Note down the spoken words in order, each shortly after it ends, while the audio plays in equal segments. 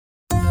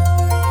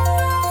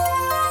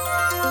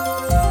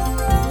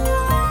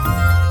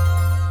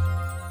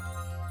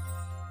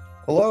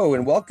Hello,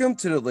 and welcome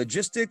to the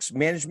Logistics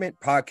Management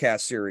Podcast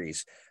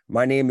Series.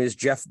 My name is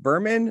Jeff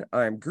Berman.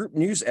 I'm Group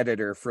News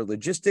Editor for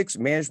Logistics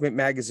Management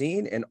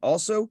Magazine and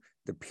also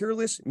the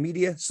Peerless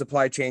Media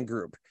Supply Chain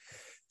Group.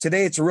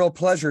 Today, it's a real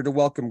pleasure to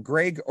welcome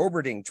Greg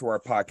Oberding to our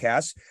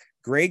podcast.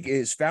 Greg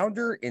is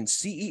founder and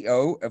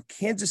CEO of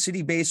Kansas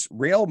City-based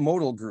Rail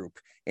Modal Group,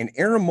 an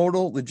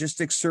intermodal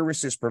logistics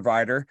services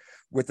provider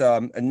with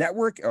a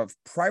network of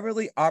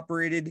privately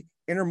operated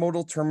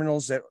intermodal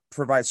terminals that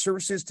provide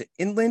services to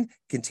inland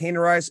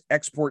containerized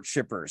export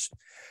shippers.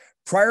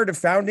 Prior to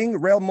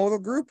founding Rail Modal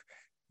Group,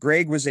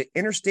 Greg was at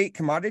Interstate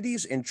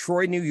Commodities in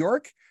Troy, New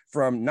York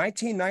from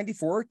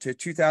 1994 to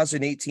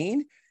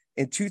 2018.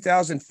 In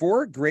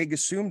 2004, Greg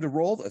assumed the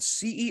role of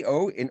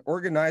CEO and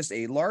organized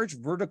a large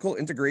vertical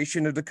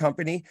integration of the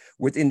company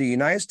within the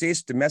United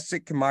States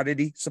domestic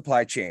commodity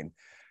supply chain.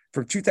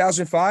 From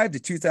 2005 to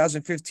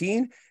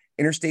 2015,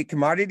 Interstate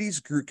Commodities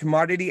grew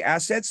commodity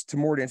assets to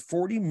more than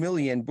 40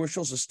 million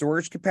bushels of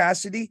storage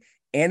capacity,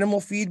 animal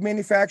feed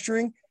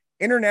manufacturing,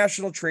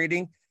 international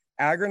trading,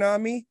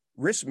 agronomy,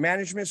 risk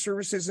management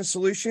services and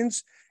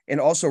solutions, and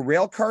also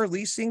rail car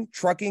leasing,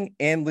 trucking,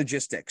 and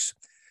logistics.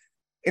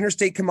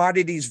 Interstate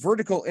Commodities'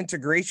 vertical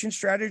integration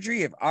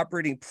strategy of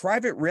operating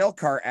private rail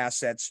car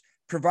assets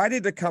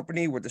provided the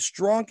company with a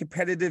strong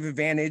competitive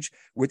advantage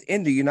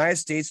within the United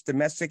States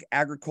domestic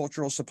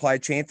agricultural supply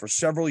chain for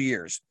several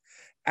years.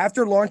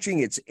 After launching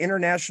its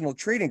international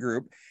trading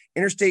group,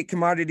 Interstate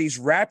Commodities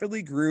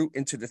rapidly grew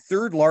into the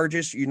third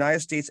largest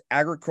United States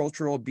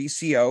agricultural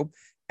BCO,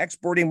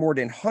 exporting more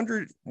than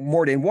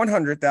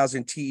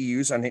 100,000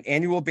 TEUs on an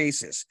annual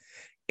basis.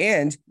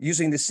 And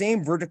using the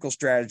same vertical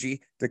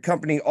strategy, the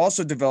company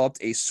also developed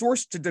a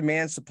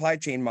source-to-demand supply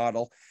chain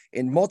model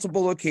in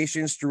multiple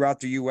locations throughout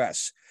the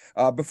U.S.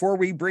 Before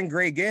we bring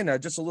Greg in,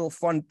 just a little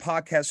fun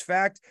podcast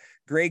fact.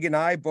 Greg and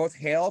I both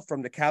hail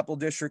from the Capital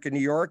District of New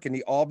York in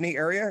the Albany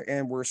area,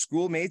 and we're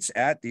schoolmates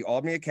at the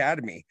Albany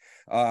Academy.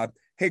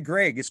 Hey,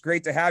 Greg, it's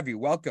great to have you.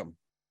 Welcome.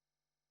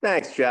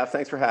 Thanks, Jeff.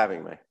 Thanks for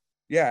having me.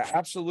 Yeah,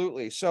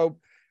 absolutely. So,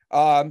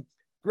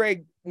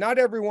 Greg, not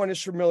everyone is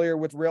familiar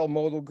with Rail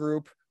Modal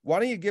Group. Why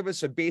don't you give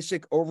us a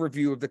basic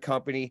overview of the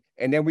company,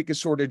 and then we can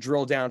sort of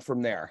drill down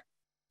from there.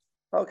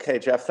 Okay,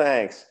 Jeff,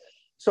 thanks.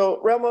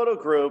 So Rail Modal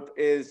Group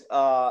is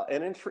a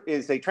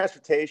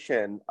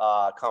transportation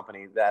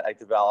company that I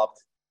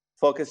developed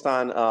focused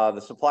on the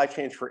supply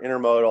chain for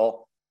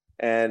intermodal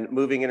and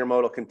moving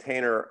intermodal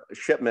container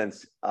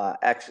shipments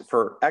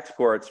for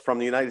exports from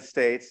the United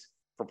States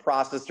for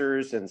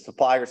processors and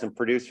suppliers and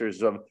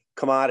producers of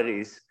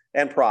commodities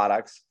and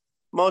products,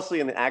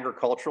 mostly in the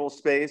agricultural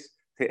space,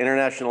 to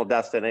international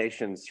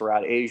destinations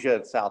throughout Asia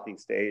and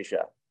Southeast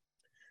Asia.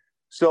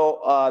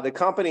 So the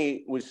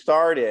company was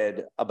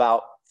started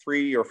about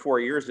 3 or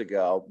 4 years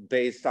ago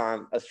based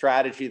on a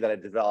strategy that I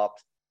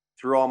developed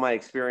through all my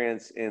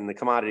experience in the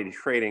commodity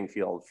trading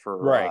field for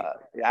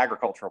the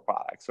agricultural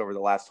products over the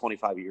last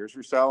 25 years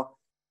or so.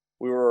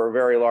 We were a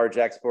very large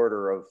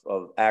exporter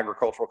of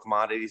agricultural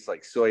commodities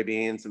like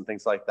soybeans and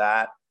things like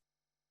that.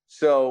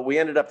 So we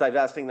ended up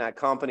divesting that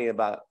company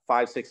about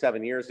 5, 6,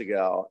 7 years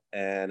ago,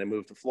 and I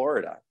moved to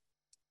Florida.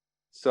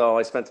 So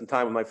I spent some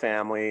time with my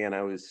family, and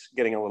I was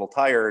getting a little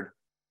tired,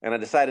 and I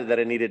decided that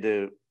I needed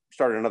to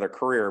start another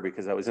career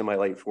because I was in my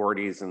late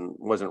 40s and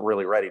wasn't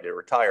really ready to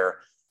retire.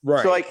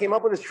 Right. So I came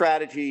up with a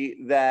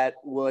strategy that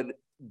would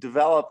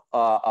develop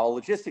a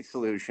logistics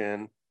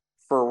solution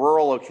for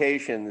rural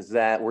locations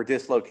that were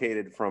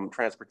dislocated from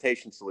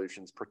transportation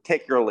solutions,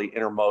 particularly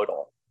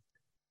intermodal.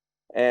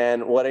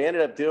 And what I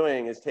ended up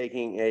doing is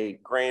taking a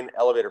grain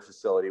elevator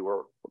facility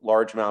where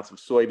large amounts of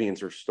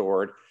soybeans are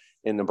stored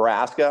in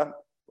Nebraska,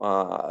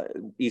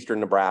 eastern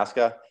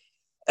Nebraska.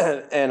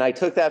 And I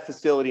took that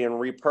facility and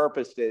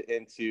repurposed it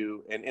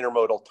into an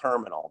intermodal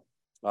terminal.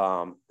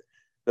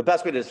 The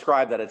best way to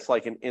describe that, it's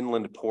like an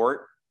inland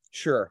port.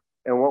 Sure.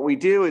 And what we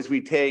do is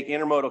we take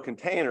intermodal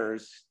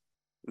containers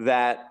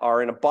that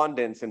are in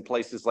abundance in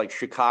places like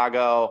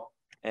Chicago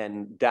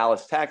and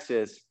Dallas,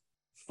 Texas,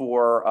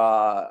 for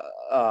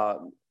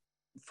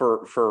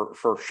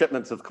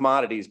shipments of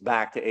commodities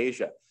back to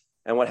Asia.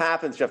 And what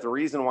happens, Jeff, the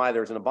reason why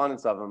there's an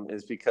abundance of them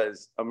is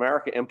because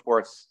America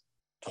imports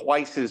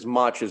twice as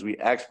much as we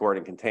export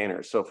in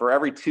containers. So for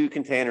every 2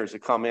 containers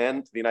that come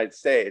in to the United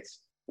States,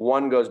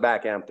 1 goes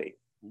back empty.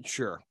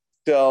 Sure.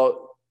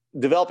 So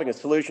developing a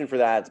solution for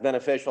that is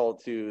beneficial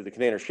to the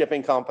container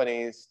shipping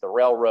companies, the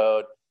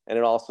railroad, and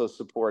it also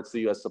supports the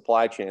U.S.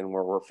 supply chain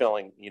where we're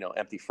filling,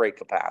 empty freight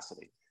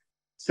capacity.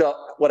 So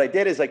what I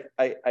did is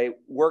I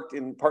worked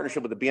in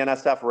partnership with the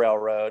BNSF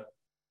Railroad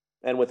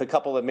and with a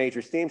couple of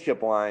major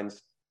steamship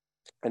lines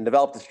and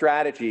developed a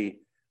strategy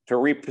to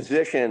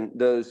reposition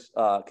those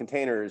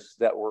containers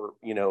that were,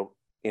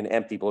 in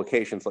empty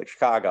locations like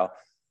Chicago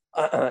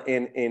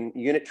in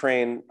unit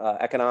train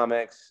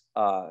economics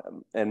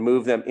and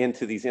move them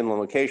into these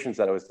inland locations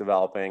that I was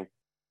developing,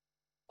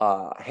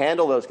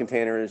 handle those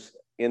containers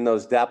in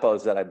those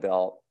depots that I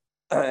built,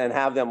 and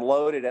have them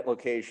loaded at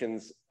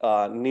locations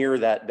near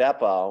that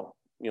depot,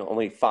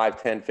 only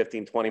 5, 10,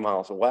 15, 20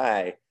 miles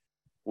away,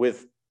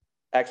 with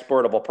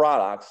exportable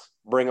products,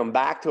 bring them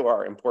back to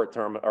our export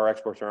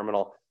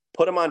terminal,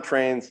 put them on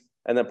trains,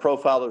 and then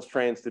profile those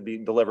trains to be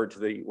delivered to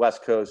the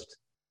West Coast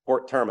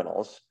port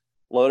terminals,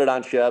 loaded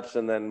on ships,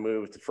 and then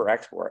moved for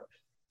export.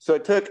 So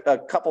it took a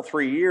couple,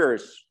 3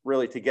 years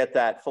really to get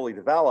that fully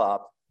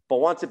developed. But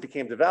once it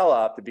became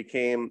developed, it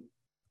became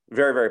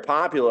very, very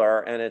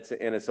popular, and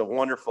it's a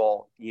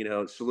wonderful,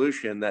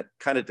 solution that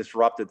kind of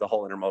disrupted the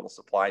whole intermodal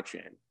supply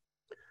chain.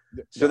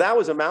 So that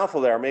was a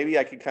mouthful there. Maybe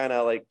I could kind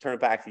of like turn it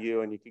back to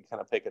you, and you could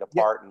kind of pick it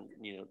apart and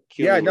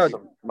cue me with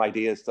some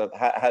ideas to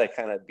how to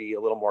kind of be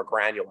a little more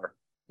granular.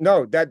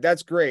 No,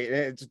 that's great.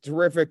 It's a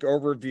terrific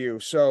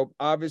overview. So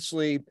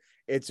obviously,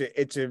 it's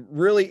a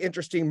really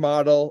interesting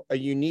model, a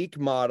unique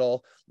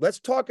model. Let's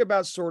talk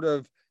about sort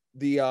of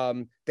the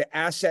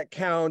asset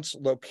counts,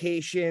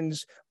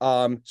 locations.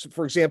 So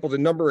for example, the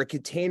number of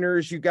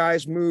containers you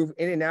guys move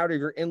in and out of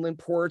your inland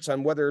ports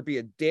on whether it be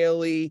a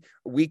daily,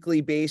 weekly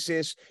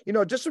basis.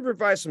 Just to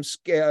provide some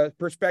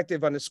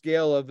perspective on the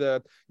scale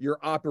of your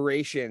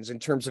operations in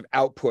terms of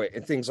output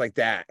and things like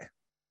that.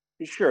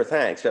 Sure,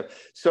 thanks.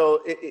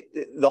 So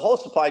the whole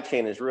supply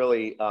chain is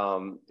really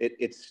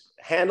it's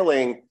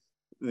handling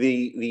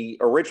the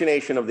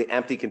origination of the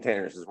empty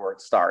containers is where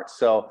it starts.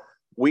 So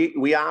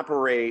we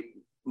operate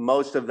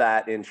most of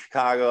that in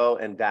Chicago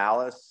and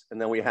Dallas,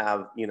 and then we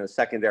have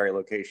secondary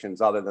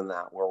locations other than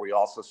that where we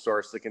also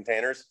source the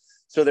containers.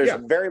 So there's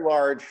very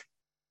large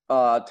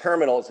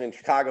terminals in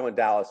Chicago and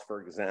Dallas,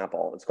 for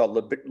example. It's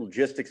called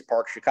Logistics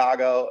Park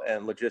Chicago,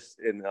 and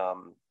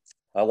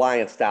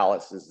Alliance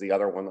Dallas is the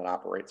other one that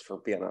operates for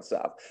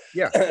BNSF.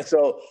 Yeah.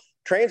 So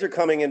trains are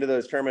coming into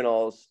those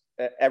terminals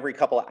every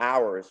couple of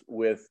hours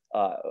with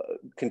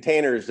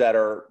containers that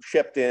are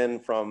shipped in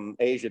from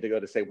Asia to go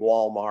to, say,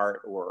 Walmart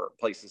or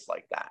places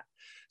like that.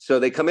 So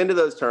they come into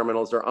those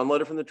terminals, they're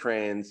unloaded from the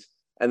trains,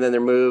 and then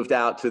they're moved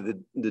out to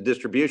the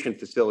distribution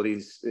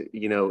facilities,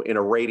 in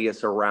a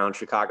radius around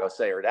Chicago,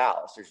 say, or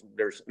Dallas.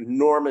 There's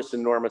enormous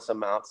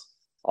amounts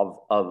of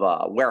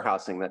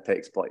warehousing that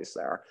takes place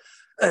there.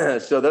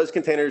 So those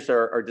containers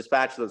are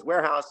dispatched to those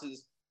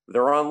warehouses.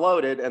 They're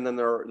unloaded, and then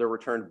they're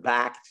returned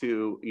back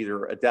to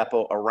either a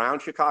depot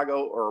around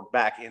Chicago or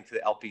back into the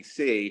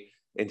LPC,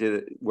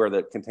 into where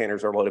the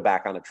containers are loaded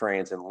back onto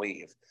trains and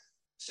leave.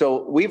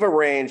 So we've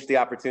arranged the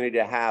opportunity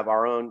to have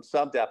our own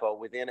sub-depot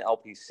within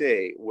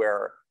LPC,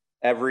 where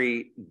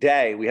every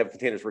day we have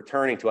containers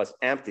returning to us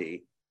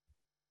empty,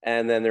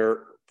 and then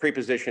they're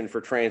pre-positioned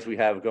for trains we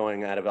have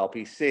going out of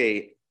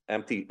LPC,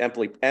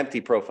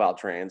 empty profile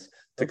trains,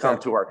 to come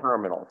to our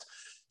terminals.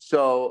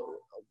 So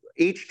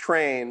each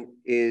train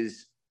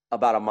is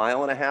about 1.5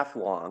 miles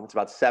long. It's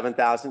about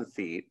 7,000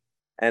 feet,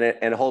 and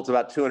it holds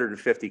about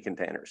 250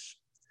 containers.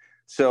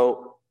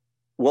 So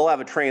we'll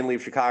have a train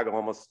leave Chicago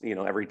almost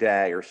every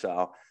day or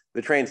so.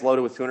 The train's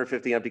loaded with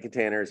 250 empty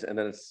containers, and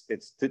then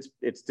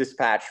it's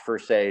dispatched for,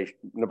 say,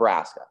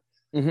 Nebraska.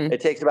 Mm-hmm. It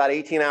takes about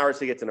 18 hours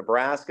to get to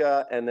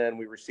Nebraska, and then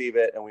we receive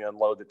it and we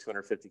unload the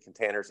 250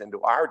 containers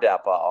into our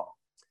depot,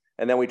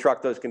 and then we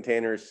truck those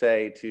containers,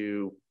 say,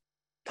 to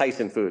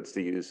Tyson Foods,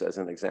 to use as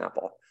an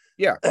example.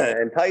 Yeah.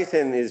 And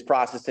Tyson is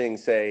processing,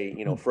 say,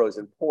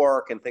 frozen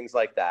pork and things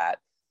like that.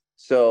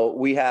 So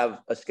we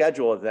have a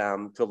schedule of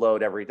them to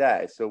load every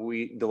day. So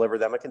we deliver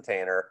them a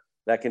container.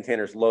 That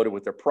container is loaded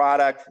with their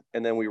product,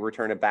 and then we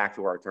return it back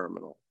to our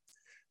terminal.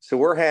 So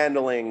we're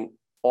handling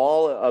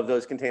all of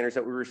those containers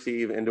that we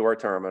receive into our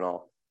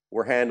terminal.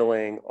 We're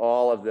handling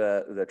all of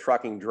the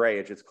trucking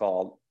drayage, it's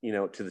called,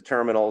 to the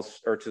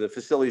terminals or to the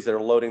facilities that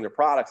are loading their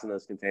products in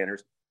those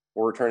containers.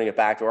 We're returning it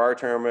back to our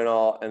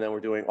terminal, and then we're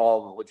doing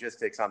all the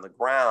logistics on the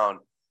ground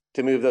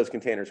to move those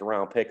containers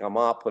around, pick them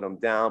up, put them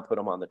down, put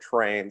them on the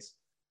trains.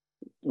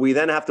 We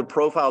then have to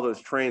profile those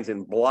trains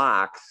in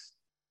blocks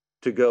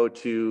to go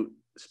to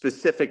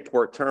specific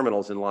port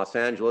terminals in Los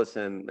Angeles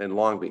and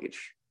Long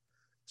Beach.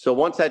 So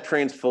once that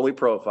train's fully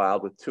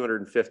profiled with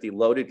 250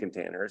 loaded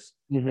containers,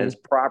 mm-hmm. and it's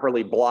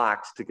properly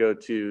blocked to go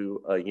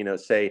to,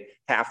 say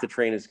half the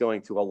train is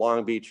going to a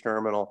Long Beach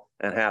terminal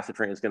and half the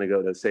train is going to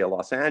go to, say, a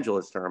Los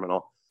Angeles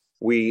terminal,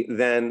 we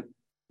then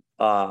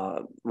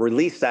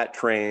release that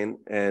train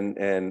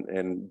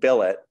and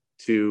bill it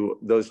to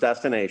those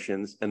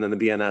destinations, and then the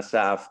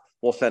BNSF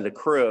will send a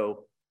crew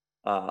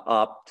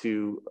up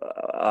to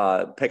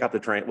pick up the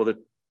train.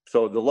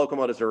 So the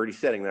locomotives are already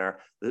sitting there.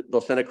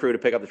 They'll send a crew to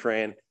pick up the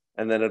train,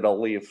 and then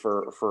it'll leave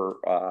for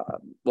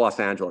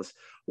Los Angeles,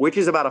 which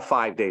is about a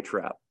 5-day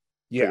trip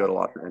to go to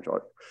Los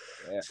Angeles.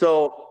 Yeah.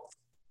 So,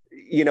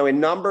 in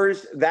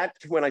numbers, that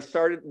when I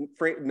started,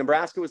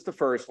 Nebraska was the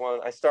first one.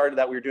 I started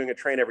that we were doing a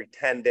train every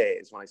 10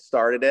 days when I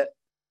started it.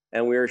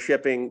 And we were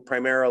shipping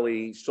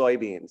primarily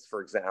soybeans, for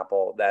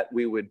example, that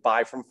we would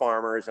buy from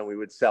farmers and we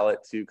would sell it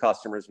to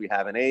customers we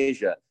have in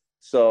Asia.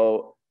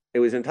 So it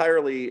was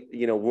entirely,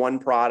 one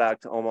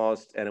product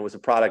almost, and it was a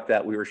product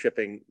that we were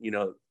shipping,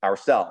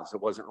 ourselves.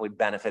 It wasn't really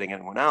benefiting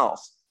anyone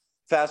else.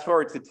 Fast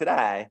forward to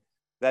today,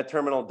 that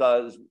terminal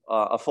does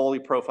a fully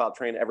profiled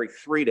train every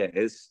 3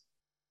 days,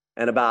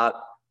 and about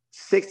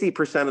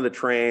 60% of the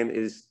train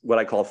is what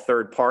I call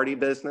third-party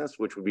business,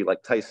 which would be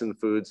like Tyson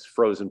Foods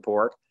frozen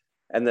pork.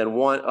 And then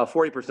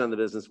 40% of the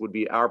business would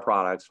be our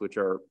products, which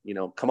are,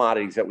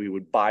 commodities that we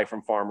would buy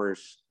from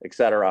farmers, et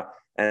cetera,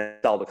 and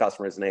sell to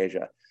customers in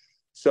Asia.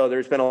 So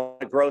there's been a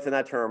lot of growth in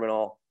that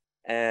terminal.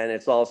 And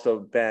it's also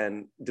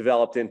been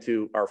developed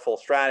into our full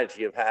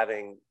strategy of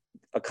having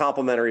a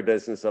complementary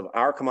business of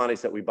our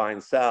commodities that we buy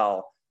and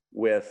sell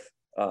with,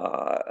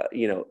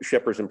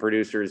 shippers and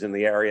producers in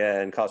the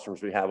area and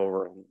customers we have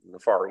over in the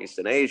Far East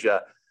and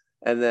Asia.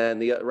 And then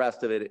the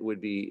rest of it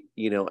would be,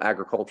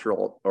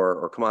 agricultural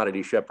or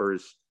commodity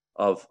shippers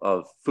of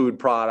food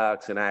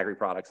products and agri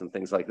products and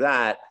things like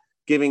that,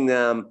 giving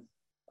them,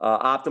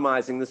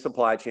 optimizing the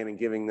supply chain and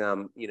giving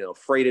them,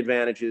 freight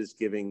advantages,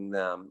 giving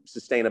them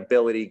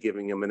sustainability,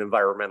 giving them an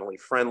environmentally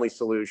friendly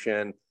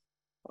solution.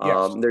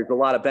 Yes. There's a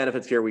lot of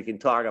benefits here we can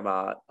talk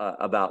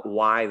about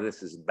why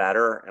this is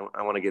better, and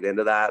I want to get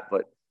into that.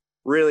 But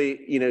really,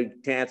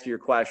 to answer your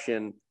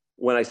question,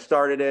 when I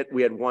started it,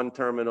 we had one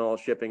terminal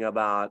shipping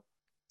about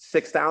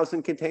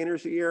 6,000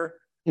 containers a year.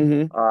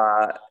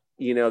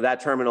 Mm-hmm. That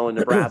terminal in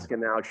Nebraska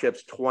now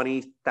ships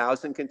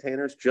 20,000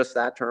 containers, just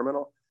that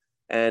terminal.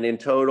 And in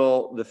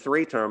total, the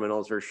three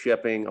terminals are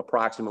shipping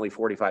approximately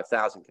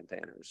 45,000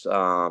 containers.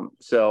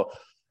 So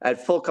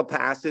at full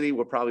capacity,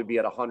 we'll probably be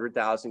at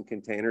 100,000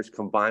 containers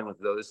combined with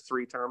those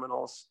three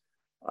terminals,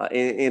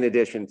 in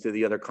addition to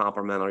the other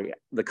complementary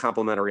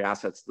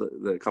assets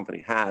the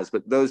company has.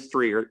 But those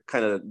three are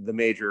kind of the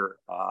major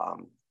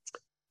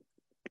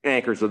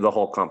anchors of the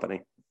whole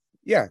company.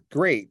 Yeah,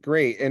 great.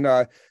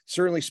 And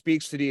certainly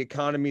speaks to the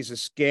economies of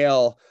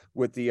scale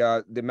with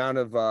the amount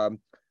of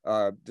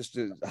just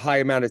a high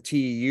amount of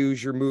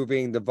TEUs you're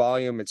moving, the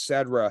volume, et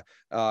cetera.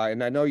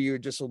 And I know you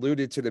just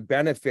alluded to the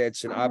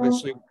benefits. And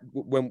obviously,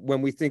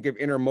 when we think of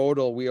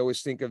intermodal, we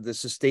always think of the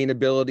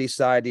sustainability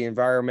side, the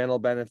environmental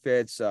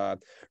benefits,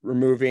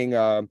 removing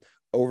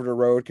over the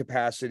road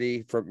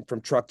capacity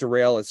from truck to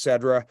rail, et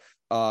cetera.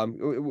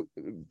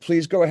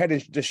 Please go ahead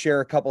and just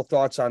share a couple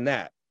thoughts on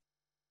that.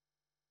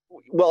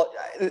 Well,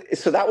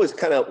 so that was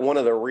kind of one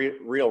of the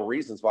real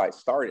reasons why I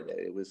started it.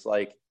 It was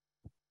like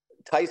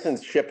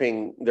Tyson's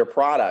shipping their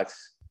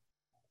products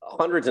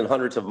hundreds and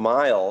hundreds of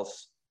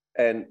miles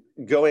and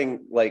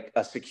going like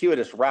a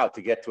circuitous route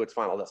to get to its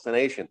final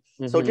destination.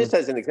 Mm-hmm. So just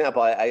as an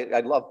example,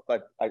 I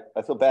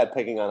feel bad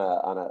picking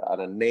on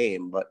a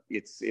name, but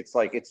it's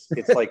like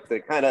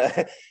the kind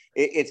of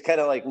it's kind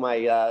of like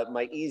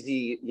my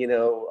easy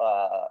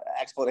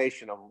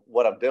explanation of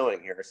what I'm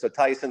doing here. So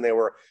Tyson, they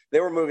were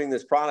moving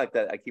this product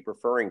that I keep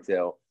referring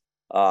to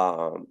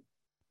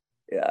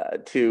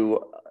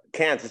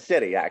Kansas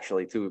City,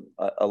 actually, to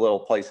a little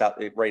place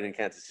out right in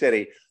Kansas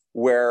City,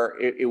 where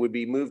it would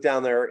be moved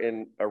down there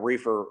in a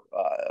reefer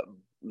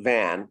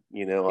van,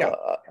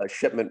 a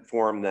shipment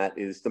form that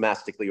is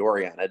domestically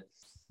oriented,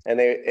 and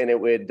it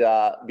would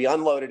be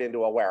unloaded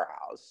into a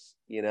warehouse,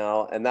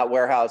 and that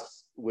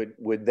warehouse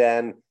would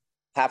then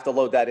have to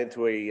load that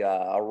into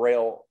a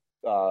rail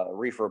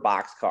reefer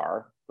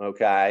boxcar,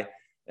 okay,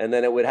 and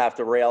then it would have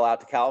to rail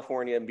out to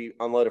California and be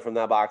unloaded from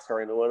that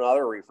boxcar into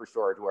another reefer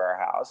storage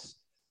warehouse.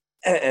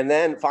 And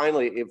then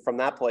finally, from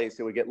that place,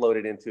 it would get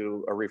loaded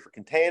into a reefer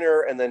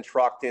container and then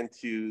trucked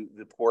into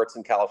the ports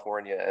in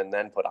California and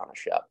then put on a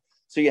ship.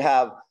 So you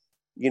have,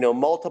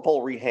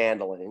 multiple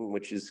rehandling,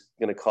 which is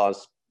going to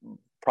cause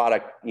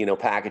product,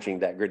 packaging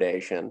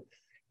degradation.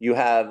 You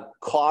have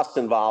costs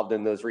involved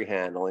in those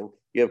rehandling.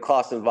 You have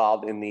costs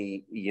involved in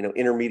the,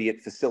 intermediate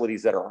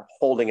facilities that are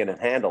holding it and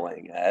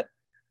handling it.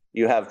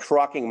 You have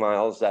trucking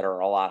miles that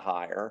are a lot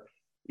higher.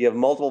 You have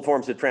multiple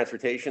forms of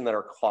transportation that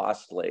are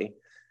costly.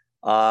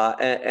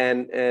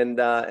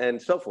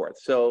 And so forth.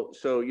 So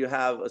you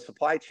have a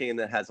supply chain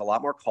that has a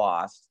lot more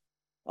cost,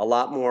 a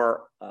lot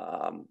more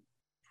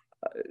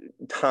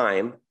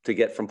time to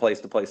get from place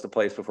to place to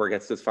place before it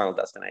gets to its final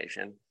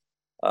destination.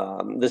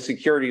 The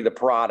security of the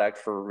product,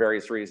 for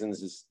various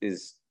reasons,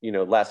 is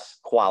less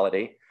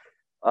quality,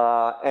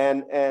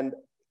 and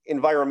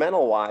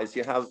environmental wise,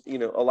 you have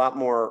a lot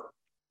more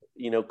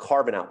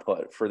carbon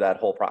output for that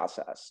whole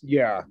process.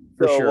 Yeah,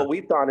 for so sure. What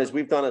we've done is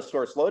we've done a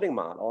source loading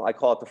model. I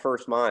call it the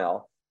first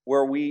mile,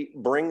 where we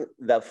bring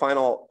the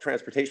final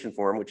transportation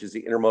form, which is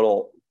the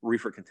intermodal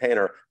reefer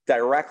container,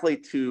 directly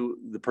to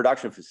the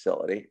production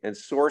facility and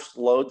source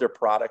load their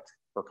product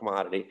or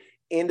commodity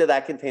into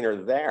that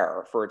container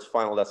there for its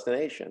final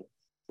destination.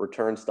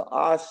 Returns to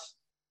us,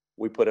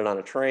 we put it on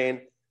a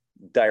train,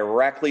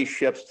 directly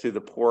ships to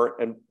the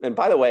port. And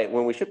by the way,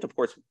 when we ship to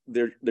ports,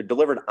 they're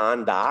delivered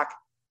on dock.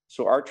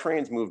 So our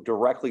trains move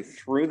directly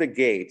through the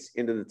gates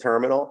into the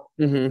terminal.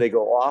 Mm-hmm. They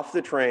go off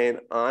the train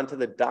onto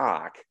the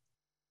dock,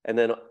 and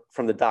then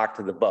from the dock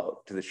to the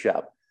boat, to the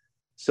ship.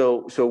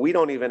 So we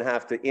don't even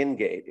have to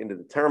in-gate into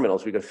the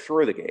terminals. We go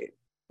through the gate,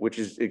 which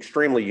is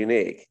extremely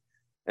unique.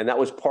 And that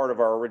was part of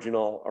our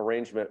original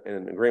arrangement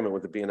and agreement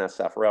with the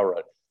BNSF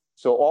Railroad.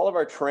 So all of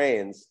our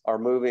trains are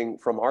moving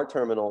from our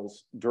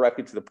terminals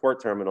directly to the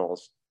port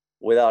terminals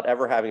without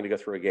ever having to go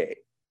through a gate,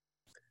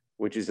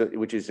 which is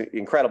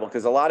incredible,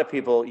 because a lot of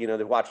people,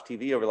 they've watched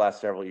TV over the last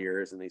several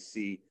years and they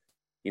see,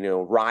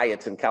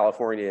 riots in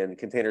California and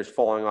containers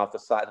falling off the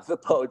side of the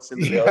boats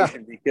into the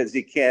ocean because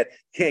you can't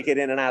get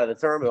in and out of the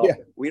terminal. Yeah.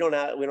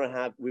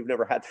 We've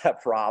never had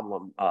that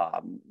problem,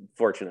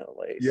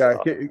 fortunately. Yeah,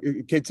 so.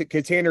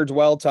 container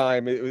dwell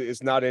time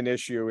is not an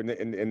issue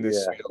in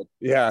this field.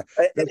 Yeah,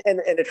 and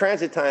the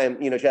transit time,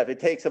 Jeff, it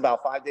takes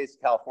about 5 days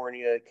to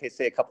California,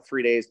 say a couple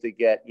 3 days to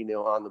get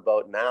on the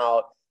boat and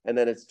out, and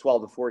then it's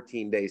 12 to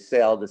 14 days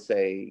sail to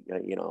say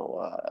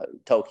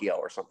Tokyo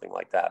or something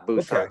like that,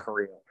 Busan,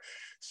 Korea.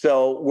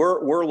 So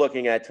we're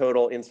looking at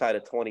total inside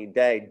a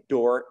 20-day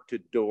door to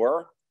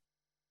door.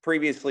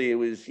 Previously, it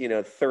was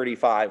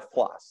 35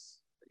 plus.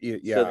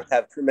 Yeah. So they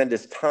have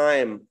tremendous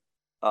time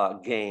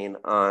gain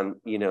on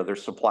their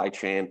supply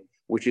chain,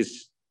 which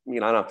is I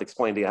don't have to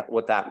explain to you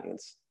what that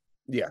means.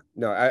 Yeah,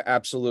 no,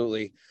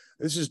 absolutely.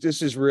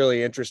 This is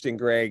really interesting,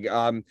 Greg.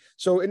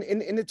 So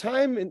in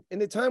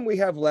the time we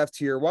have left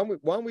here, why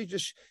don't we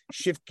just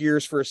shift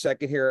gears for a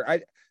second here?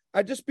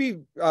 I'd just be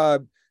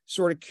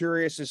sort of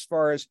curious as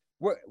far as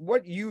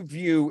what you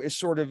view as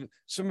sort of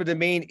some of the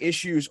main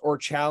issues or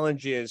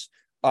challenges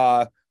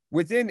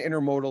within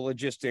intermodal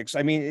logistics.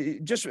 I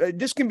mean, just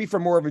this can be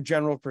from more of a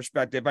general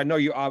perspective. I know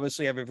you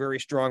obviously have a very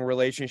strong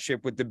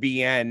relationship with the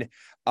BN,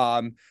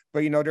 but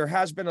there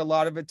has been a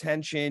lot of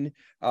attention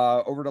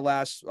over the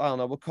last, I don't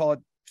know, we'll call it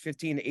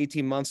 15 to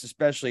 18 months,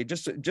 especially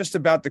just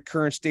about the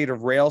current state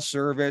of rail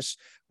service.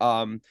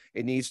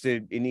 It needs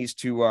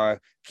to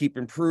keep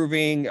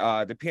improving.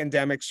 The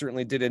pandemic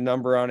certainly did a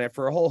number on it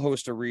for a whole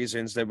host of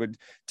reasons that would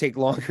take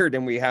longer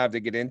than we have to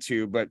get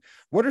into. But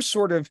what are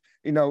sort of,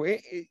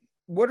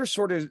 what are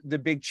sort of the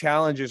big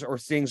challenges or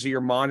things that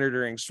you're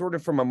monitoring sort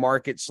of from a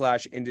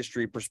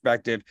market/industry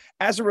perspective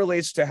as it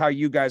relates to how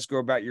you guys go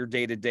about your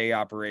day-to-day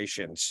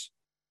operations?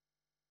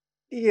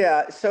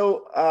 Yeah.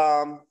 So,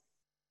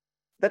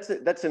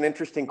 that's an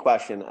interesting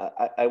question.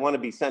 I want to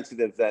be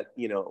sensitive that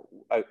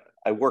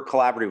I work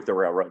collaboratively with the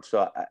railroad,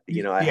 so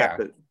I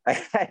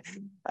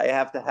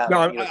have to have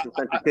some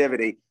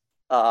sensitivity.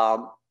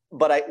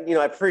 But I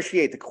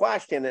appreciate the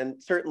question,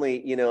 and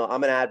certainly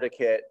I'm an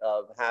advocate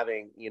of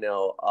having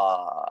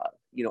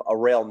a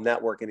rail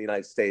network in the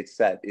United States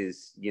that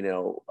is going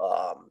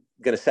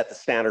to set the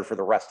standard for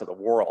the rest of the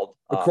world,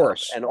 of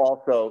course, and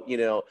also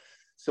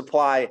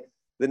supply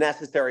the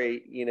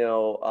necessary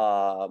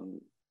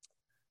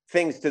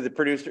things to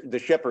the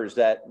shippers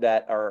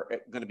that are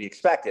going to be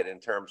expected in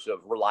terms of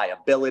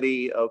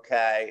reliability,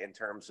 in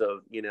terms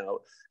of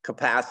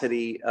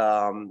capacity,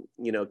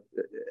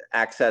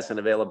 access and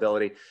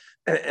availability,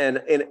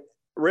 and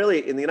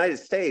really in the United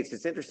States,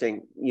 it's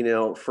interesting,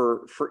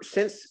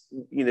 since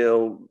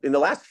in the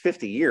last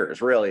 50 years,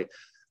 really,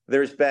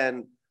 there's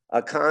been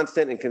a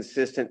constant and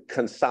consistent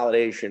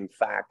consolidation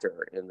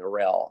factor in the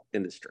rail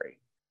industry.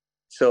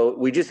 So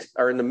we just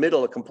are in the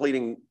middle of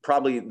completing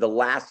probably the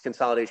last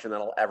consolidation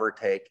that'll ever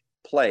take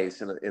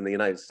place in the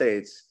United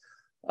States,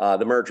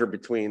 the merger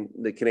between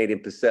the Canadian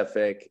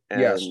Pacific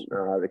and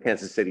the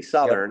Kansas City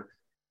Southern. Yep.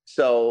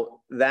 So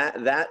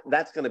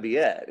that's going to be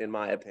it, in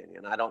my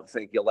opinion. I don't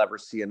think you'll ever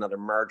see another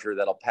merger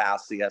that'll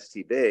pass the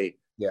STB.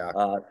 Yeah.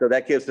 So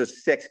that gives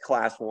us 6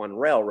 Class 1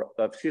 railroads.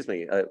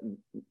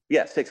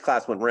 6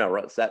 Class 1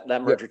 railroads. That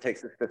merger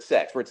takes us to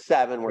 6. We're at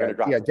 7. We're going to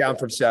drop. Yeah, down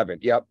from 7.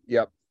 Yep.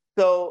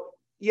 So.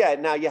 Yeah,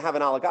 now you have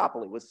an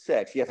oligopoly with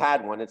 6. You've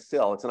had one; it's an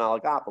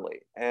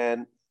oligopoly,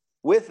 and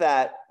with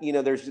that,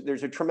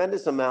 there's a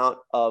tremendous amount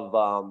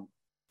of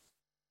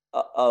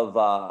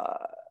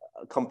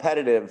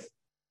competitive,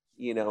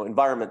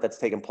 environment that's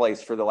taken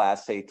place for the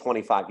last, say,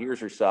 25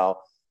 years or so,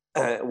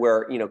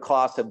 where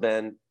costs have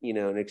been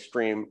an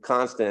extreme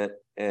constant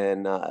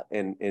in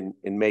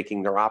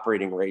making their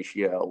operating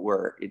ratio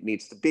where it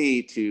needs to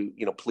be to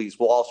please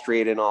Wall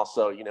Street and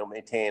also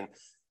maintain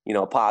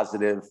a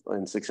positive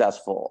and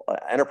successful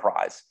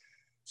enterprise.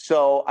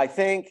 So I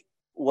think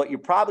what you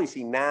probably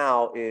see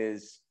now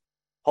is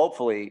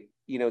hopefully,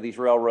 these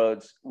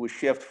railroads will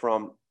shift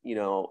from,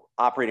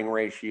 operating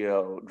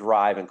ratio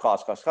drive and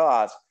cost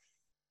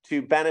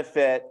to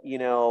benefit,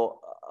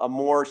 a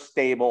more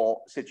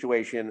stable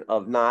situation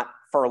of not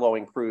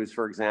furloughing crews,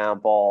 for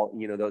example,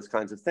 those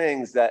kinds of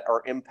things that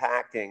are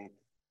impacting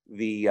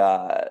the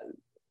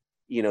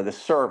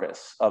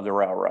service of the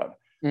railroad.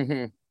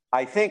 Mm-hmm.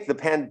 I think the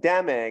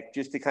pandemic,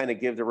 just to kind of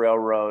give the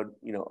railroad,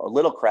 a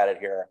little credit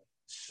here,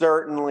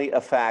 certainly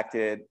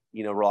affected,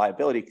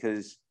 reliability,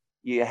 because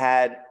you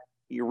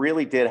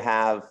really did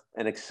have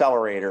an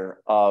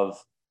accelerator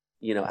of,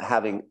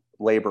 having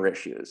labor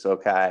issues.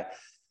 Okay.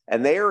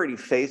 And they already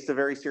faced a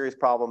very serious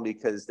problem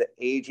because the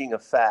aging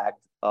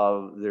effect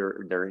of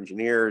their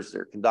engineers,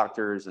 their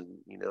conductors, and,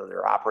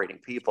 their operating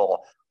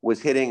people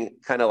was hitting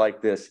kind of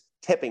like this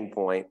tipping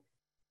point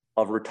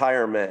of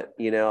retirement,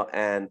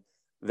 and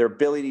their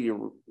ability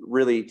to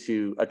really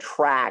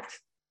attract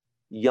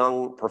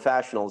young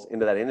professionals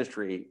into that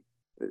industry,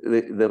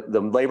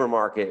 the labor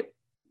market,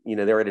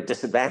 they're at a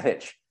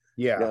disadvantage.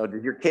 Yeah.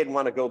 Does your kid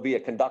want to go be a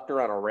conductor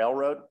on a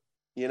railroad?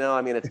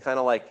 It's kind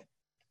of like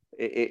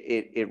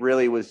it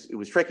really was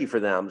tricky for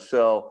them.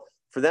 So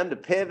for them to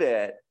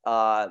pivot,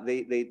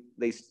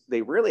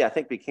 they really, I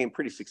think, became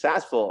pretty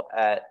successful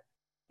at,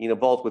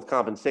 both with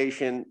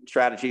compensation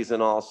strategies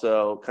and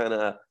also kind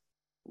of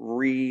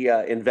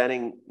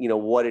reinventing,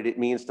 what it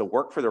means to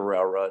work for the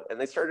railroad. And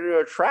they started to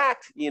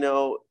attract,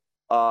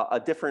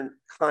 a different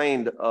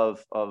kind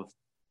of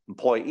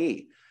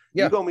employee.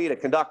 Yeah. You go meet a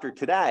conductor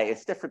today,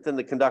 it's different than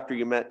the conductor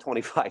you met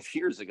 25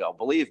 years ago.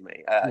 Believe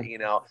me,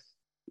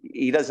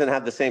 he doesn't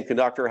have the same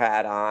conductor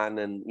hat on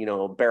and,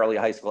 barely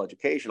a high school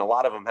education. A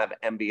lot of them have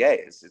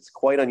MBAs. It's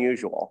quite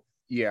unusual.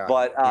 Yeah.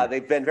 But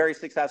they've been very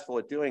successful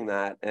at doing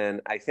that. And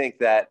I think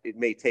that it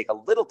may take a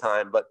little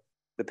time, but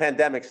the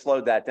pandemic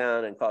slowed that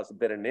down and caused a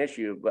bit of an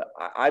issue. But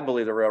I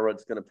believe the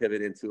railroad's going to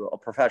pivot into a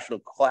professional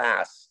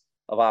class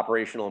of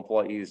operational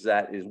employees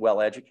that is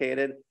well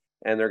educated,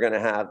 and they're going to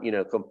have,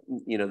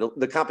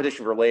 the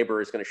competition for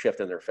labor is going to shift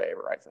in their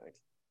favor, I think.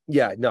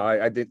 Yeah, no,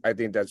 I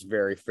think that's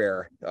very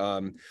fair.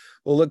 Well,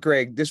 look,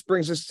 Greg, this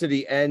brings us to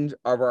the end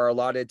of our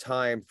allotted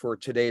time for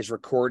today's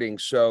recording.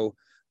 So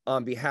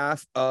on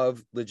behalf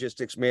of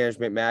Logistics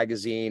Management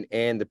Magazine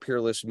and the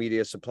Peerless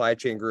Media Supply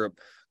Chain Group,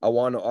 I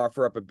want to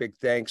offer up a big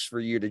thanks for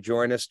you to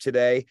join us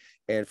today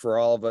and for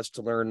all of us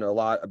to learn a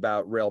lot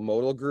about Rail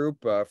Modal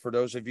Group. For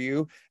those of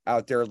you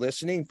out there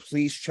listening,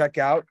 please check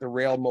out the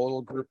Rail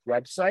Modal Group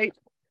website,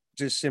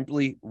 just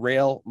simply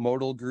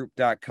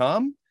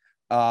railmodalgroup.com.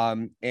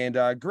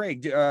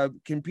 Greg,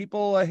 can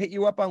people hit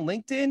you up on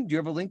LinkedIn? Do you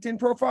have a LinkedIn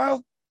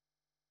profile?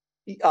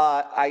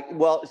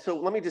 So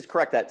let me just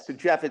correct that. So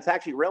Jeff, it's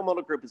actually Rail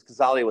Modal Group is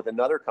consolidated with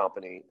another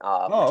company,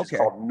 which is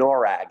called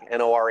NORAG,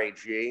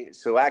 N-O-R-A-G.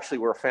 So actually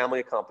we're a family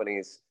of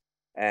companies,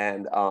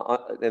 and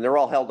they're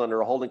all held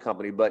under a holding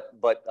company. But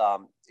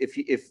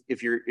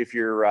if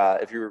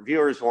your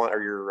viewers want,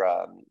 or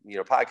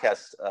your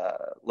podcast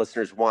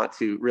listeners want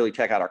to really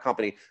check out our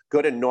company,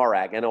 go to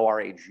NORAG,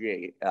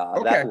 N-O-R-A-G.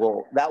 That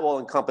will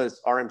encompass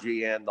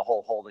RMG and the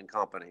whole holding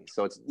company.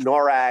 So it's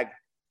NORAG.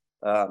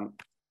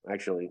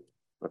 Actually,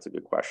 that's a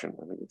good question.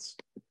 I think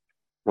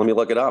let me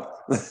look it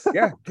up.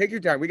 Yeah, take your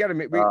time. We got a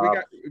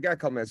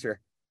couple minutes here.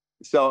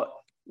 So,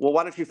 well,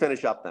 why don't you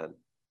finish up then?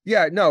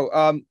 Yeah,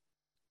 no.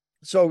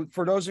 So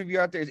for those of you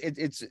out there,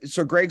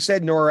 so Greg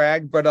said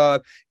NORAG,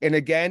 but and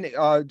again,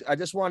 I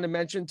just want to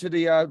mention to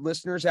the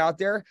listeners out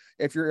there,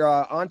 if you're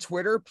on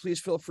Twitter, please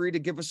feel free to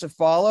give us a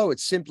follow.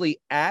 It's simply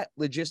at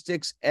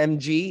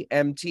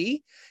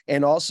LogisticsMGMT.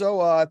 And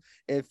also,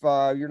 if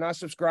you're not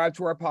subscribed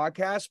to our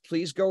podcast,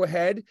 please go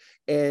ahead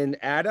and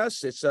add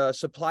us. It's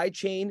Supply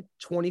Chain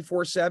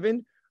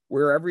 24/7,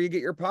 wherever you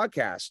get your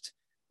podcast.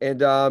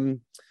 And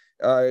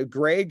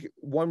Greg,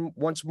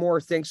 once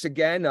more, thanks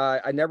again.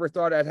 I never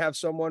thought I'd have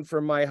someone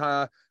from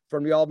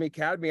from the Albany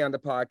Academy on the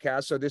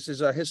podcast, so this is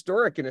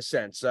historic in a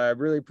sense. I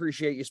really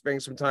appreciate you spending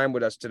some time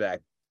with us today.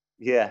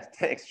 Yeah,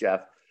 thanks,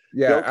 Jeff.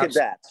 Yeah, go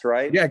Cadets,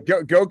 right? Yeah,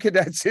 go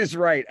Cadets is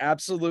right.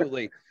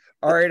 Absolutely.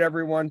 All right,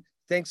 everyone.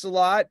 Thanks a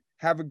lot.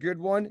 Have a good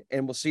one,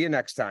 and we'll see you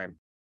next time.